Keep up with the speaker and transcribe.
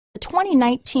The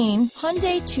 2019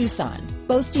 Hyundai Tucson.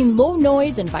 Boasting low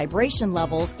noise and vibration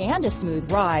levels and a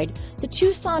smooth ride, the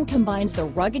Tucson combines the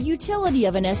rugged utility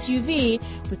of an SUV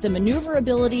with the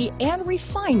maneuverability and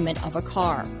refinement of a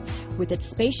car. With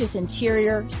its spacious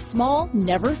interior, small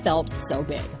never felt so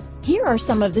big. Here are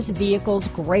some of this vehicle's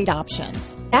great options: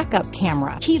 backup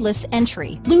camera, keyless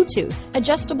entry, Bluetooth,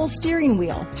 adjustable steering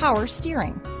wheel, power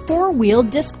steering, four-wheel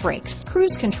disc brakes,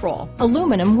 cruise control,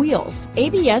 aluminum wheels,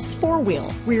 ABS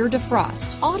four-wheel, rear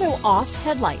defrost, auto-off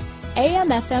headlights,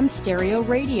 AM/FM stereo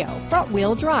radio,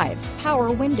 front-wheel drive,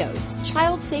 power windows,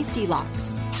 child safety locks,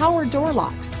 power door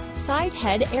locks, side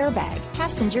head airbag,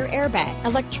 passenger airbag,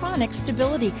 electronic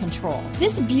stability control.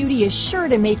 This beauty is sure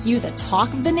to make you the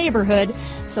talk of the neighborhood,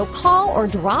 so call or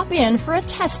drop in for a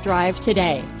test drive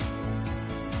today.